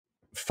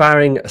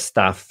Firing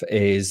staff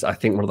is, I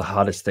think, one of the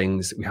hardest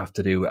things we have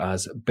to do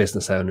as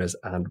business owners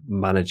and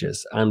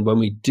managers. And when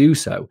we do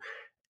so,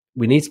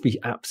 we need to be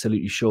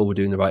absolutely sure we're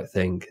doing the right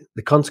thing.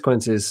 The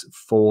consequences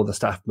for the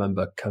staff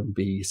member can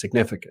be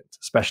significant,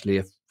 especially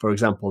if, for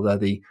example, they're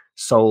the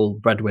sole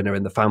breadwinner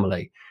in the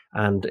family.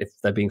 And if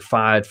they're being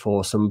fired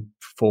for some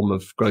form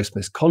of gross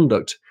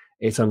misconduct,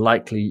 it's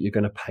unlikely you're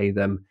going to pay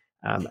them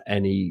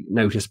any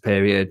notice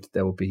period.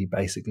 They will be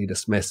basically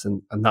dismissed,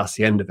 and that's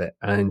the end of it.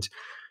 And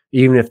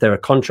even if they're a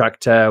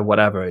contractor,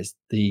 whatever, is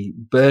the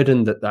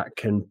burden that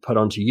can put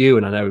onto you,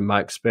 and I know in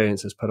my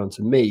experience has put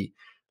onto me,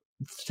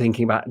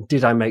 thinking about,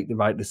 did I make the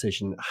right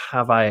decision?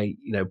 Have I,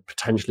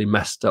 potentially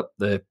messed up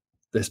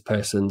this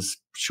person's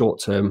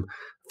short-term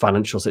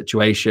financial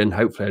situation,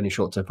 hopefully only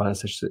short-term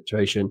financial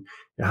situation?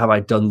 Have I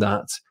done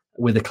that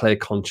with a clear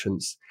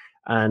conscience?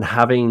 And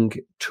having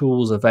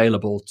tools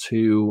available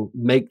to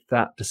make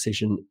that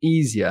decision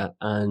easier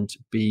and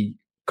be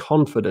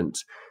confident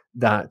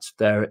that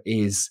there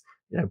is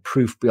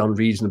proof beyond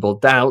reasonable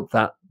doubt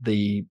that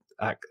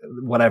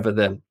whatever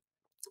the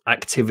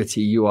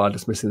activity you are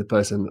dismissing the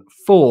person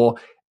for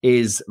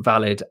is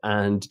valid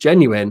and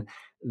genuine,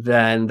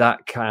 then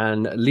that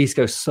can at least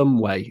go some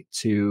way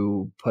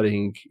to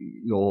putting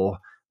your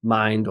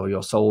mind or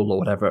your soul or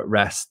whatever at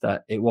rest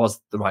that it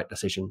was the right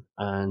decision,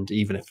 and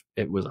even if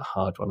it was a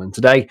hard one. And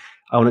today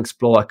I want to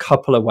explore a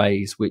couple of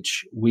ways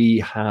which we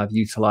have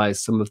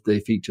utilized some of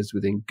the features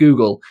within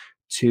Google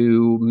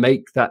to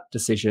make that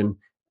decision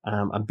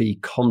and be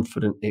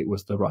confident it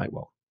was the right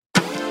one.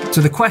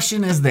 So the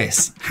question is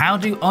this: how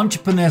do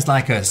entrepreneurs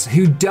like us,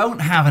 who don't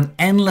have an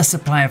endless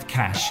supply of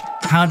cash,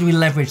 how do we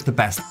leverage the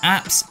best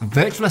apps,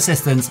 virtual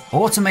assistants,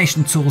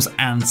 automation tools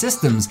and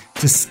systems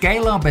to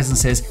scale our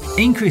businesses,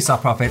 increase our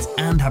profits,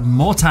 and have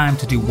more time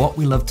to do what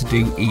we love to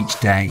do each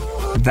day?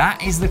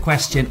 That is the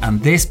question,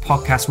 and this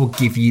podcast will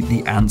give you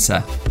the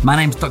answer. My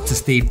name's Dr.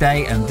 Steve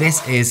Day, and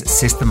this is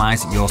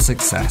Systemize Your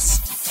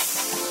Success.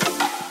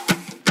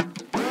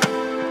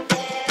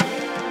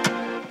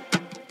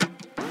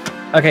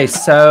 Okay,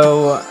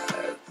 so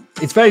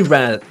it's very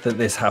rare that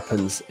this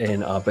happens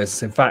in our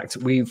business. In fact,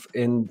 we've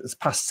in the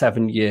past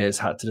 7 years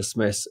had to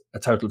dismiss a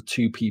total of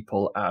 2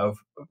 people out of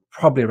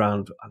probably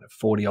around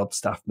 40 odd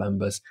staff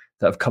members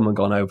that have come and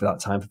gone over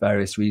that time for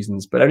various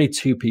reasons. But only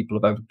 2 people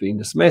have ever been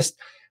dismissed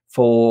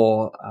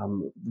for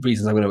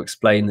reasons I'm going to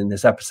explain in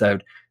this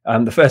episode.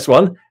 The first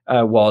one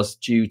was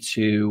due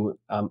to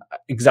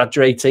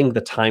exaggerating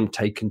the time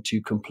taken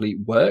to complete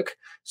work.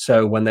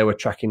 So when they were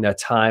tracking their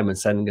time and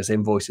sending us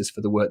invoices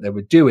for the work they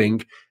were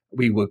doing,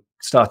 we were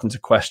starting to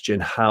question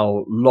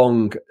how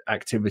long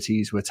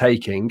activities were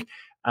taking.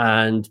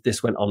 And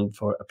this went on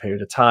for a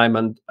period of time.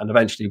 And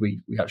eventually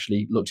we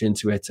actually looked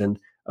into it and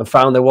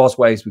found there was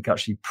ways we could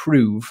actually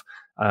prove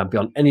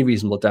beyond any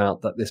reasonable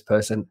doubt that this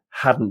person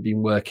hadn't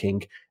been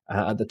working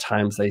at the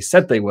times they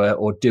said they were,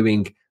 or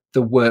doing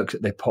the work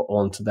that they put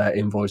onto their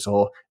invoice,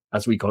 or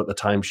as we call it, the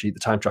timesheet, the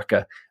time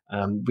tracker.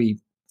 We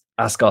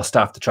ask our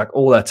staff to track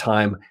all their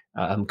time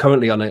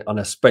currently on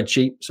a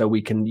spreadsheet, so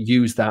we can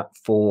use that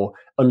for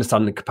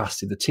understanding the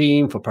capacity of the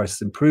team, for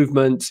process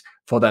improvement,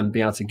 for them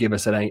being able to give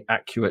us an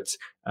accurate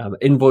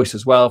invoice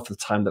as well for the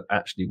time that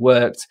actually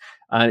worked.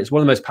 And it's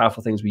one of the most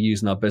powerful things we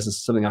use in our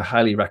business, something I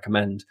highly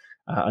recommend.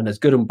 And there's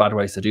good and bad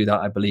ways to do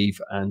that, I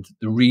believe. And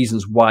the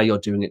reasons why you're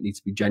doing it need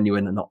to be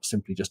genuine and not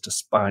simply just to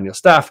spy on your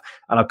staff.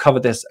 And I'll cover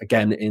this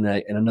again in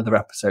another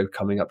episode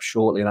coming up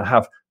shortly. And I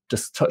have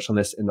just touched on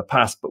this in the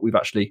past, but we've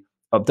actually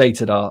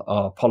updated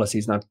our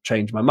policies, and I've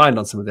changed my mind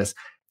on some of this,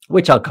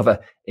 which I'll cover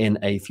in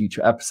a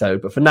future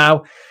episode. But for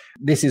now,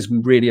 this is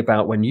really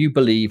about when you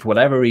believe, for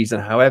whatever reason,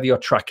 however you're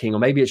tracking, or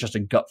maybe it's just a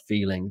gut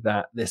feeling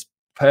that this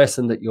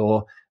person that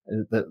you're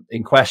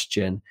in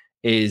question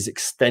is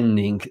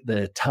extending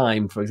the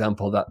time, for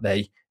example, that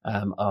they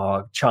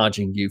are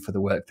charging you for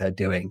the work they're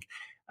doing.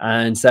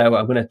 And so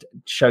I'm going to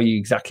show you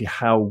exactly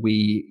how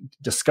we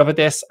discovered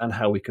this and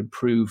how we can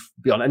prove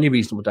beyond any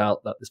reasonable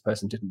doubt that this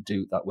person didn't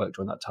do that work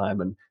during that time,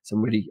 and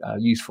some really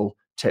useful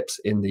tips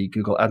in the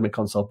Google Admin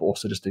Console, but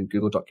also just in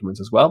Google Documents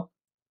as well.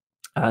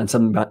 And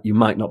something that you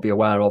might not be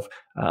aware of.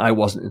 I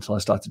wasn't until I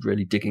started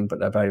really digging, but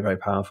they're very, very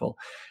powerful.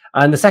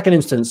 And the second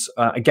instance,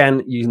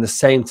 again, using the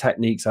same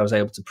techniques, I was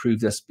able to prove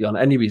this beyond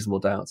any reasonable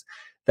doubt,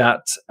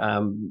 that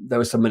there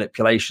were some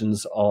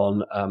manipulations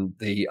on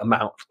the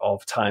amount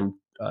of time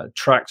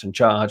tracked and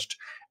charged.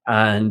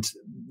 And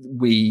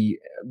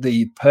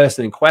the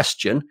person in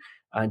question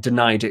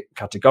denied it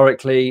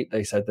categorically.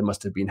 They said they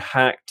must have been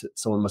hacked.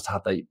 Someone must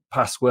have had the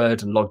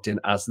password and logged in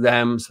as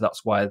them. So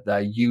that's why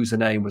their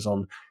username was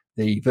on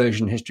the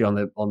version history on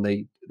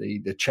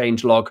the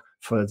change log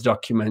for the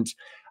document.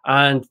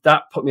 And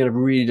that put me in a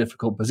really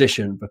difficult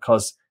position,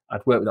 because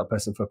I'd worked with that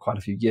person for quite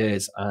a few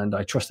years and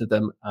I trusted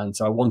them. And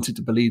so I wanted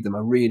to believe them.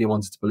 I really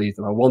wanted to believe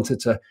them. I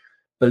wanted to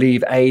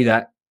believe,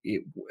 that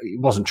it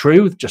wasn't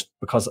true, just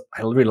because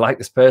I really like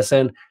this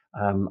person.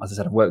 As I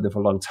said, I've worked with them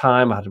for a long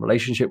time. I had a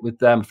relationship with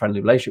them, a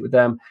friendly relationship with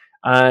them.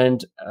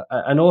 And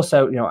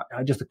also,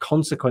 just the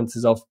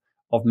consequences of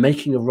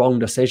making a wrong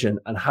decision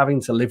and having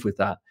to live with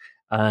that.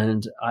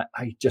 And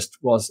I just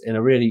was in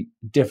a really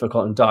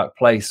difficult and dark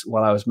place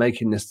while I was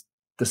making this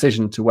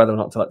decision to whether or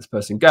not to let this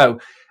person go.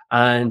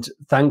 And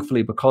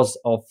thankfully, because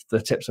of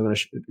the tips I'm going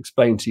to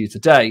explain to you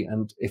today,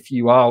 and if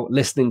you are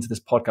listening to this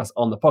podcast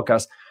on the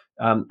podcast,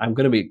 I'm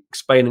going to be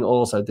explaining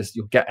also this.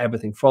 You'll get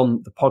everything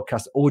from the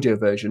podcast audio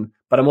version,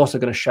 but I'm also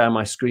going to share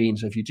my screen.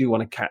 So if you do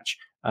want to catch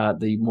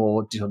the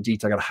more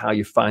detail on how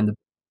you find the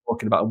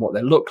talking about and what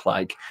they look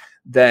like,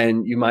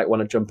 then you might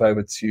want to jump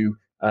over to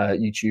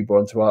YouTube or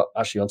onto our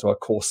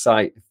course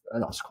site,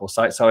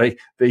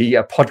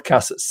 the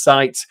podcast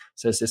site.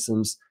 So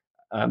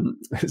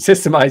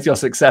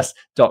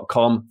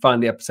systemizeyoursuccess.com.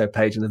 Find the episode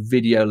page, and the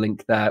video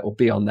link there will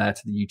be on there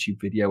to the YouTube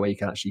video where you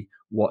can actually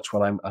watch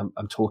what I'm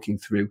talking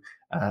through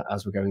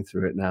as we're going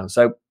through it now.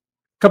 So a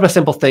couple of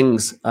simple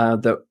things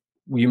that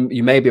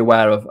you may be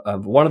aware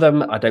of one of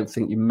them. I don't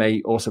think you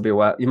may also be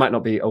aware. You might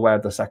not be aware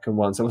of the second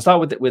one. So we'll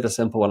start with a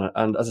simple one.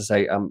 And as I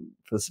say,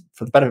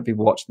 for the benefit of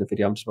people watching the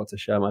video, I'm just about to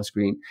share my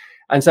screen.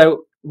 And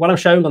so what I'm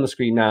showing on the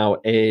screen now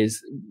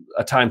is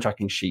a time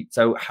tracking sheet.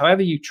 So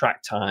however you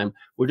track time,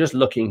 we're just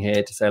looking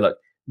here to say, look,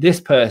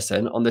 this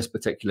person on this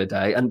particular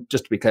day, and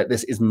just to be clear,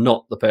 this is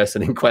not the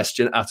person in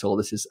question at all.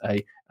 This is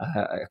a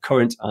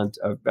current and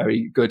a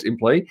very good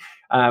employee,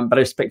 but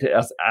I just picked it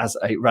as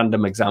a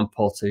random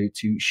example to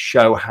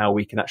show how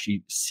we can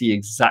actually see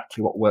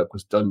exactly what work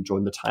was done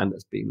during the time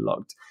that's being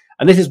logged.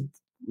 And this is,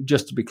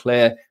 just to be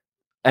clear,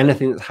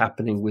 anything that's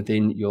happening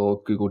within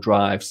your Google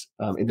Drives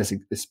in this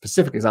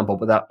specific example,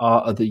 but there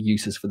are other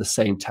uses for the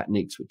same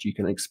techniques which you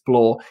can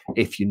explore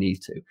if you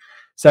need to.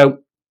 So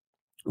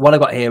what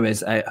I've got here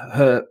is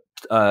her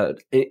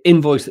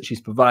invoice that she's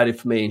provided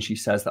for me, and she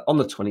says that on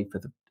the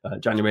 25th of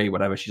January,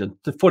 whatever, she's done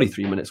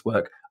 43 minutes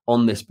work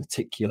on this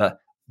particular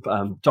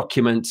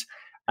document.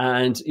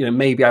 And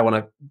maybe I want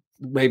to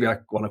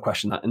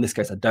question that. In this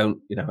case, I don't.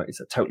 It's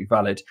totally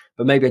valid,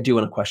 but maybe I do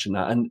want to question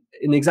that. And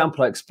in the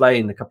example I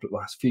explained a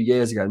few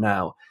years ago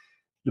now,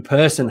 the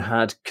person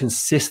had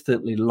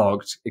consistently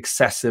logged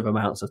excessive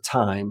amounts of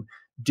time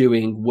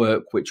doing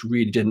work which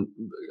really didn't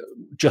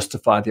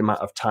justify the amount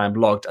of time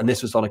logged, and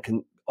this was on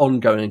an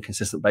ongoing and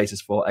consistent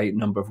basis for a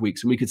number of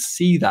weeks. And we could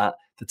see that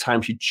the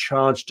time she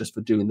charged us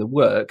for doing the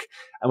work,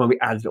 and when we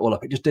added it all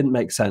up, it just didn't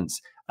make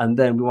sense. And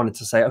then we wanted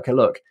to say, okay,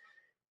 look,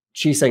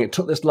 she's saying it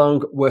took this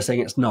long, we're saying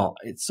it's not.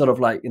 It's sort of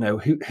like,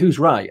 who's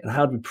right, and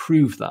how do we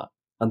prove that?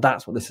 And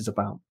that's what this is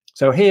about.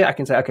 So here I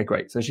can say, okay,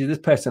 great. So this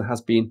person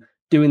has been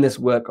doing this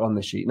work on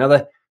the sheet. Now,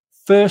 the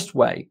first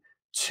way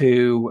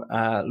to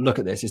look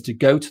at this is to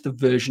go to the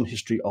version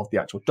history of the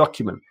actual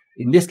document.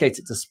 In this case,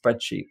 it's a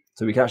spreadsheet.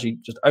 So we can actually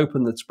just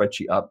open the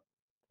spreadsheet up,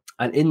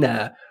 and in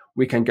there,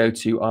 we can go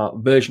to our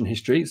version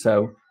history.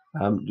 So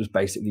just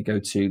basically go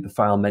to the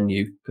file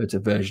menu, go to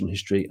version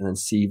history, and then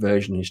see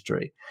version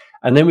history.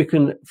 And then we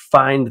can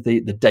find the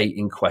date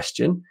in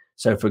question.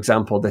 So for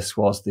example, this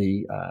was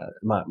it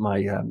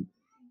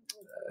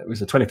was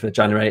the 25th of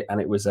January, and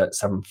it was at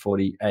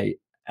 7:40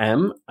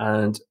 a.m.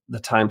 And the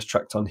time's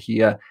tracked on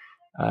here.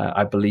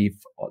 I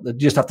believe you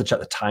just have to check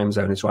the time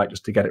zone is right,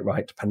 just to get it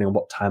right, depending on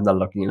what time they're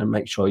logging in, and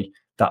make sure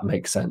that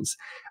makes sense.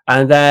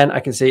 And then I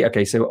can see,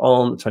 okay, so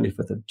on the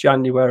 25th of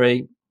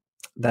January,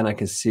 then I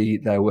can see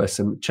there were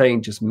some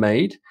changes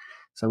made.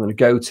 So I'm going to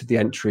go to the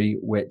entry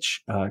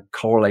which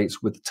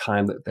correlates with the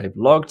time that they've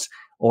logged,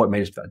 or it may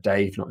just be a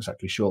day if you're not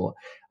exactly sure.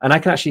 And I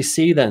can actually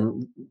see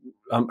then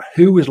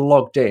who is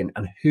logged in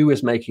and who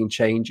is making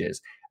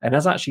changes. And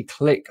as I actually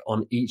click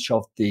on each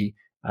of the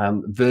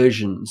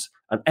versions,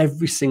 and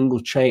every single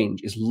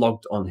change is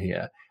logged on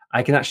here,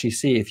 I can actually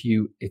see if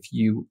you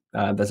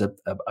there's a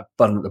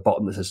button at the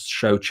bottom that says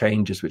show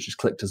changes, which is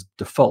clicked as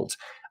default.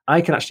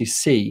 I can actually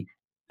see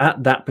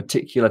at that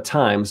particular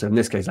time, so in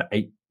this case,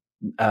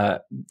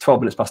 at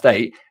 12 minutes past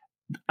 8,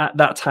 at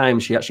that time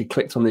she actually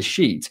clicked on this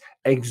sheet,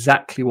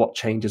 exactly what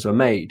changes were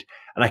made.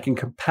 And I can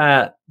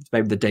compare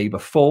maybe the day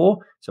before.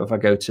 So if I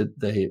go to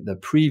the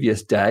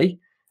previous day,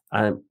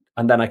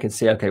 and then I can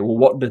see, okay, well,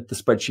 what did the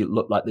spreadsheet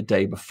look like the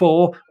day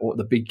before, or at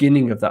the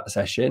beginning of that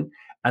session?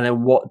 And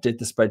then what did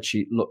the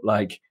spreadsheet look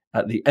like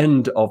at the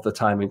end of the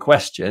time in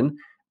question?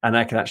 And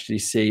I can actually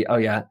see, oh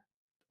yeah,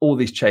 all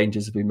these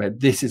changes have been made.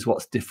 This is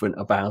what's different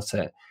about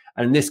it.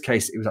 And in this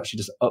case, it was actually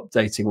just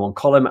updating one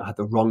column. It had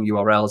the wrong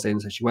URLs in.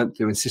 So she went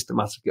through and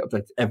systematically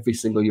updated every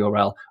single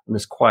URL on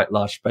this quite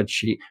large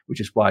spreadsheet, which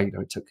is why,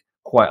 it took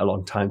quite a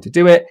long time to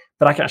do it.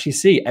 But I can actually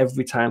see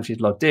every time she's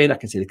logged in, I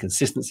can see the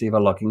consistency of her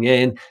logging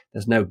in.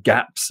 There's no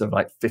gaps of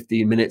like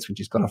 15 minutes when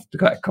she's gone off to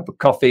get a cup of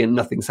coffee and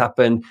nothing's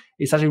happened.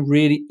 It's actually a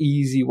really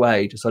easy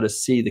way to sort of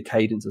see the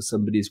cadence of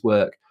somebody's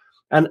work.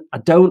 And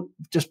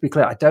just to be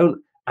clear, I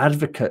don't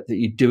advocate that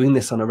you're doing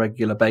this on a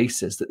regular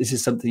basis, that this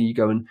is something you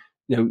go and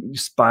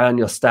spy on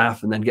your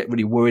staff and then get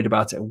really worried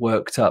about it and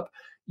worked up.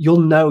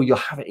 You'll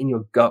have it in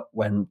your gut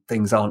when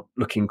things aren't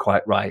looking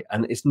quite right.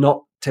 And it's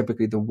not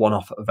typically the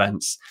one-off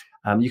events.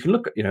 You can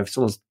look at, if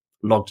someone's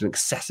logged an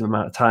excessive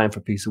amount of time for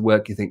a piece of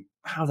work, you think,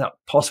 how did that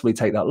possibly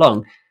take that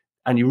long?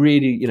 And you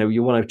really,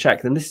 you want to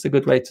check, then this is a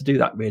good way to do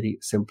that really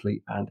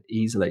simply and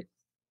easily.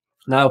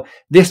 Now,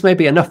 this may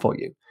be enough for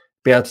you,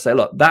 be able to say,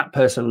 look, that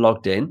person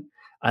logged in.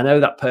 I know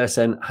that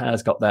person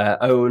has got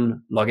their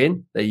own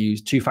login. They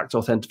use two-factor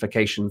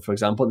authentication, for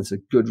example. And it's a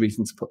good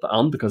reason to put that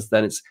on, because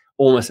then it's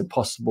almost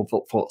impossible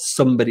for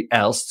somebody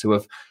else to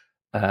have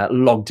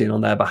logged in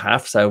on their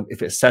behalf. So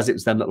if it says it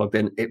was them that logged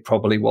in, it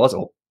probably was,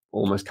 or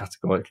almost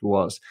categorically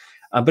was.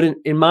 But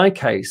in my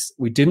case,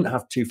 we didn't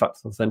have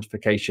two-factor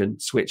authentication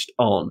switched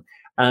on.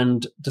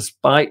 And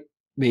despite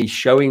me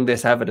showing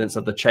this evidence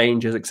of the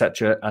changes,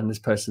 etc., and this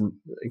person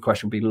in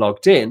question being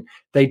logged in,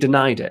 they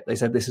denied it. They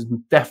said, this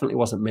definitely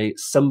wasn't me.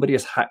 Somebody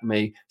has hacked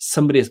me.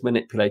 Somebody has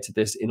manipulated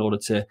this in order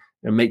to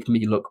make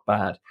me look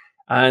bad.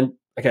 And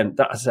again,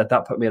 that, as I said,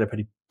 that put me in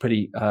a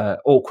pretty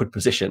awkward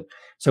position.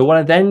 So what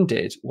I then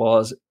did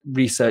was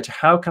research,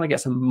 how can I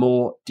get some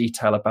more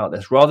detail about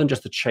this, rather than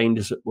just the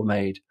changes that were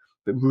made,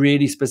 but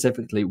really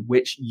specifically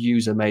which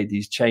user made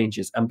these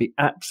changes, and be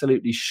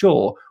absolutely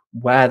sure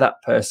where that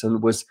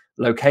person was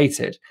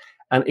located.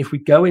 And if we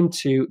go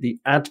into the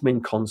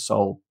admin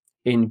console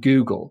in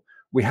Google,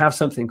 we have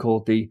something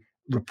called the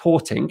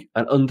reporting,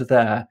 and under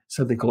there,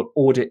 something called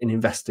audit and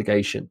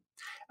investigation.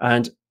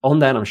 And on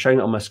there, and I'm showing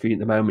it on my screen at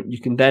the moment, you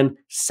can then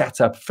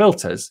set up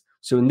filters.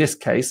 So in this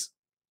case,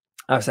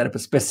 I've set up a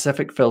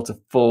specific filter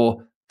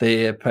for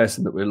the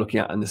person that we're looking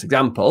at in this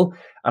example.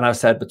 And I've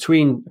said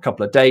between a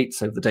couple of dates,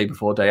 so the day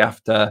before, day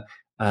after,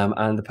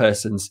 and the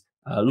person's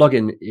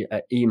login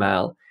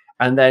email,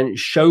 and then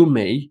show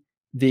me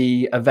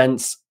the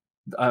events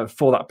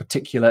for that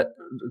particular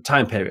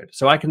time period.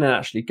 So I can then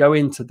actually go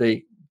into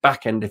the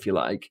back end, if you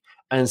like,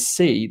 and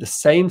see the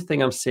same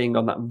thing I'm seeing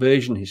on that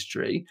version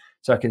history.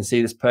 So I can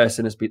see this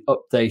person has been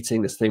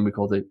updating this thing we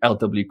call the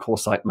LW core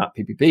site map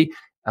PPP.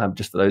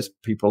 Just for those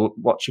people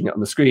watching it on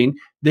the screen,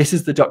 this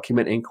is the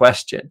document in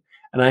question.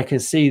 And I can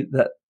see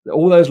that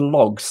all those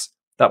logs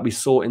that we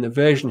saw in the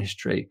version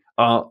history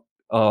are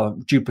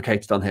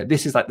duplicated on here.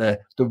 This is like the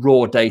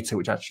raw data,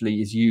 which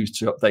actually is used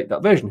to update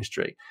that version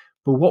history.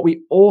 But what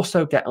we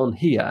also get on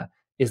here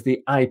is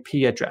the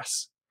IP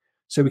address.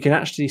 So we can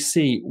actually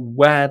see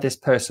where this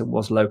person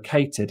was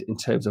located in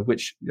terms of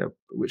which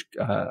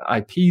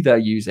IP they're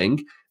using.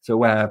 So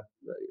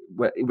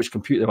which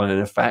computer they're on, in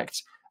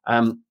effect.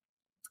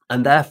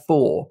 And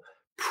therefore,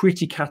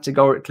 pretty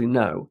categorically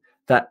know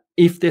that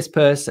if this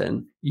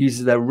person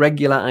uses their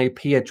regular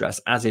IP address,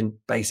 as in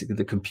basically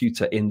the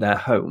computer in their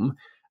home,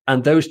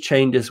 and those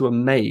changes were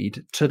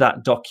made to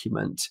that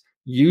document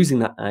using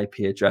that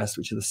IP address,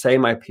 which is the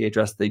same IP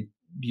address they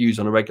use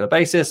on a regular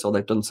basis, or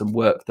they've done some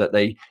work that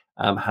they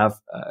have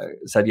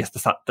said, yes,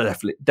 that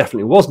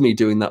definitely was me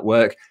doing that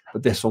work,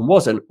 but this one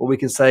wasn't. Or we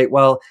can say,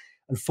 well,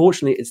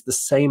 unfortunately, it's the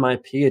same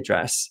IP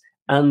address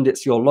and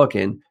it's your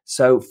login.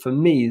 So for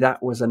me,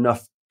 that was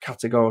enough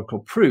categorical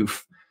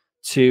proof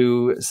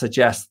to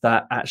suggest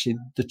that actually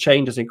the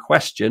changes in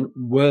question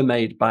were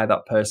made by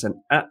that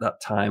person at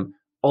that time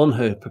on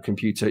her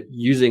computer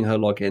using her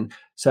login.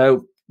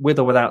 So with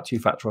or without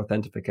two-factor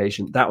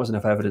authentication, that was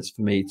enough evidence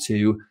for me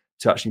to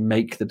actually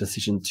make the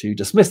decision to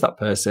dismiss that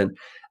person.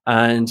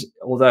 And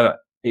although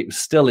it was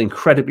still an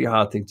incredibly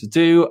hard thing to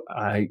do,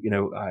 I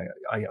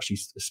actually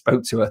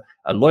spoke to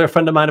a lawyer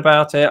friend of mine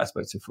about it. I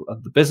spoke to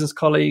the business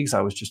colleagues.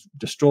 I was just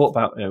distraught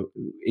about,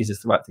 is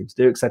this the right thing to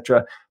do,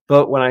 etc.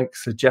 But when I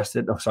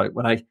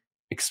when I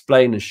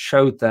explained and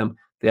showed them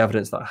the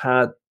evidence that I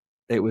had,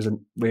 it was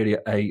really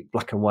a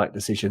black and white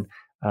decision.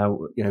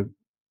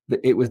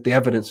 It was, the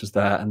evidence was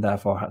there, and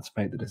therefore I had to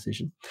make the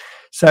decision.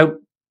 So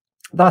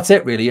that's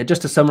it, really.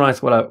 Just to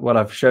summarize what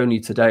I've shown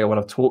you today, or what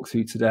I've talked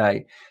through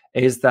today,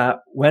 is that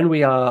when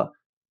we are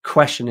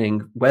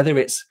questioning whether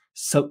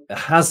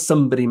has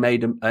somebody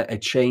made a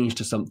change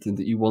to something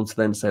that you want to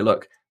then say,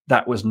 look,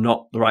 that was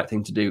not the right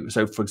thing to do.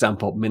 So, for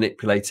example,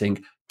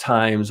 manipulating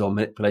times, or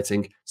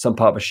manipulating some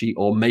part of a sheet,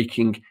 or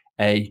making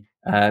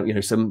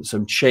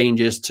some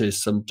changes to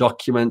some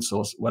documents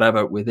or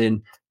whatever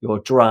within your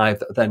drive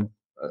that then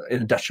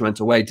in a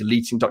detrimental way,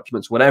 deleting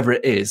documents, whatever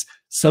it is,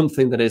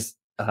 something that is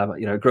an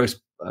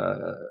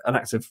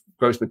act of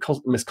gross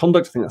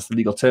misconduct, I think that's the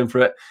legal term for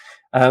it,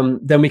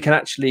 then we can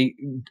actually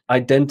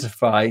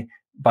identify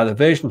by the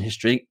version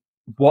history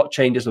what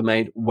changes were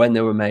made, when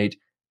they were made,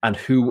 and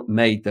who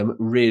made them,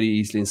 really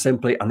easily and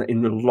simply, and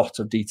in a lot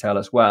of detail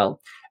as well.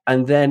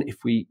 And then if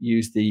we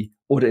use the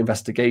audit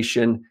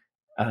investigation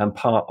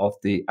part of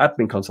the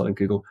admin console in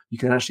Google, you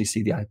can actually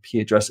see the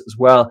IP address as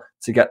well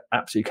to get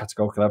absolute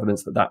categorical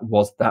evidence that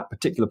was that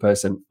particular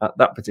person at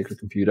that particular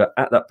computer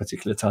at that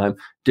particular time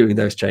doing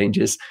those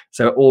changes.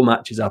 So it all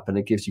matches up, and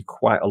it gives you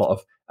quite a lot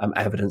of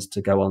evidence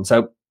to go on.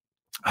 So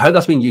I hope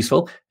that's been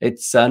useful.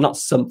 It's not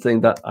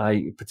something that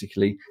I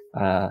particularly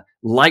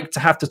like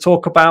to have to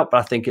talk about, but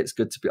I think it's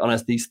good to be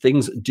honest. These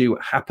things do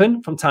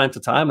happen from time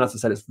to time. And as I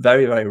said, it's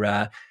very, very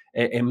rare.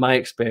 In my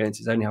experience,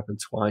 it's only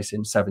happened twice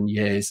in 7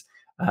 years.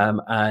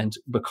 And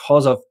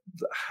because of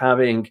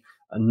having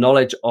a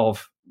knowledge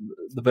of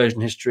the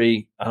version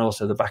history and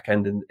also the back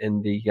end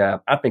in the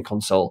admin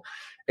console,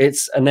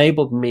 it's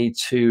enabled me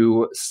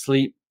to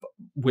sleep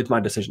with my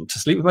decision,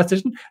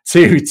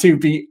 to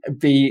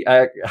be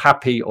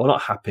happy or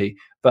not happy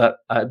but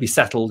be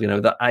settled,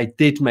 that I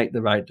did make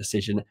the right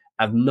decision.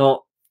 I've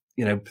not,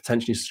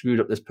 potentially screwed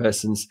up this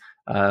person's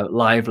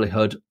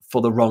livelihood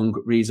for the wrong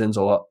reasons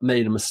or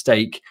made a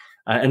mistake.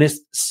 And it's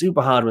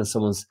super hard when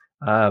someone's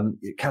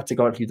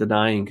categorically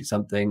denying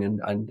something, and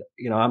I'm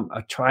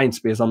trying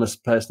to be as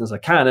honest person as I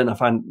can, and I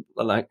find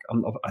like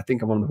I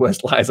think I'm one of the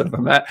worst liars I've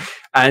ever met,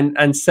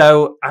 and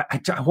so I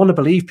want to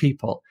believe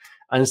people,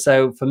 and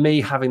so for me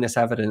having this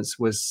evidence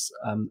was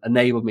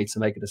enabled me to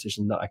make a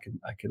decision that I can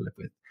live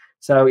with.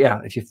 So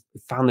yeah, if you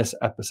found this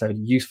episode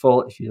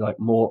useful, if you like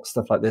more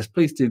stuff like this,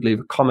 please do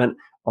leave a comment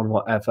on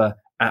whatever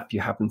app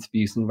you happen to be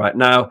using right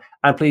now,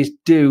 and please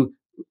do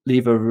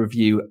leave a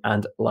review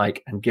and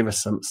give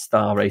us some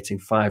star rating.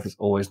 5 is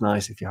always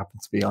nice if you happen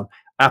to be on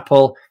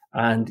Apple.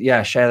 And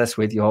yeah, share this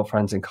with your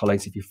friends and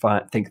colleagues if you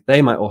think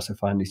they might also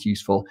find this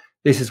useful.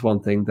 This is one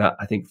thing that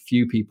I think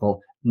few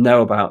people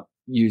know about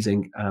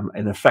using in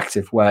an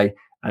effective way,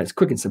 and it's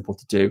quick and simple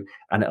to do,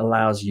 and it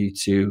allows you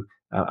to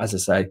as I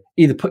say,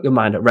 either put your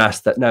mind at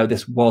rest that no,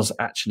 this was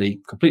actually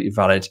completely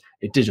valid,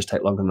 it did just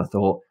take longer than I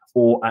thought,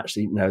 or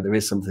actually no, there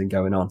is something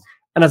going on.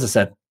 And as I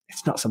said,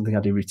 it's not something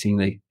I do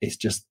routinely. It's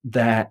just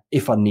there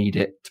if I need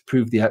it to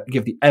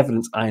give the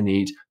evidence I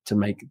need to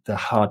make the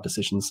hard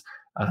decisions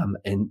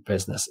in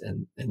business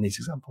in these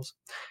examples.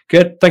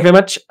 Good. Thank you very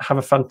much. Have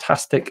a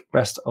fantastic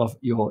rest of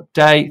your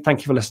day. Thank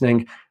you for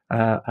listening.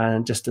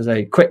 And just as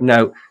a quick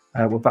note,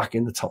 we're back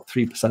in the top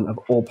 3% of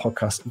all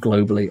podcasts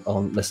globally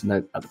on Listen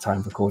Note at the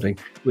time of recording,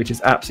 which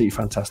is absolutely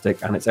fantastic.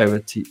 And it's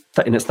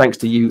it's thanks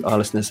to you, our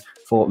listeners,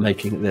 for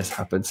making this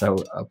happen. So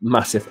a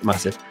massive,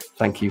 massive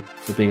thank you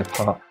for being a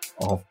part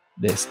of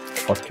this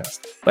podcast.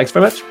 Thanks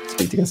very much.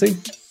 Speak to you again soon.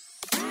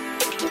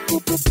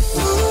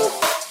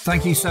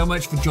 Thank you so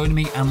much for joining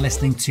me and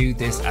listening to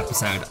this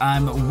episode.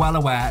 I'm well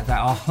aware there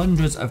are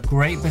hundreds of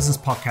great business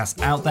podcasts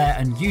out there,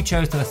 and you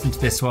chose to listen to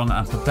this one,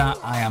 and for that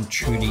I am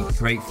truly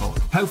grateful.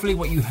 Hopefully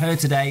what you heard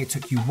today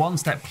took you one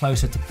step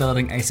closer to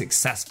building a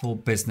successful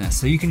business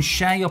so you can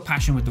share your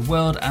passion with the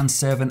world and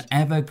serve an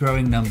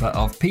ever-growing number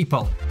of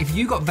people. If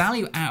you got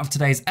value out of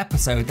today's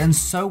episode, then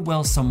so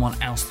will someone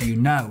else that you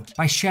know.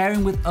 By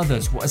sharing with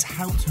others what has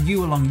helped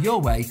you along your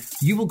way,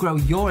 you will grow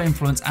your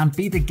influence and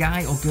be the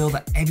guy or girl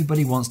that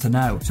everybody wants to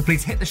know. So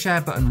please hit the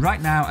share button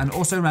right now, and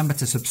also remember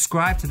to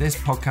subscribe to this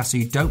podcast so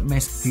you don't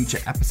miss future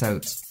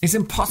episodes. It's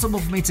impossible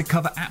for me to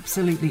cover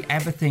absolutely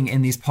everything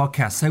in these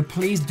podcasts, so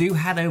please do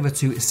head over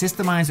to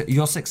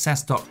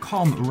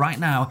systemizeyoursuccess.com right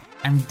now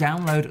and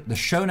download the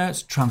show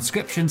notes,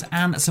 transcriptions,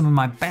 and some of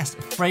my best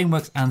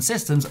frameworks and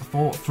systems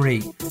for free.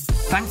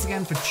 Thanks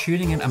again for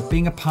tuning in and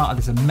being a part of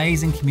this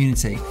amazing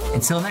community.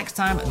 Until next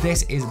time,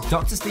 this is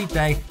Dr. Steve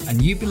Day,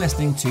 and you've been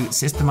listening to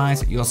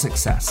Systemize Your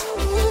Success.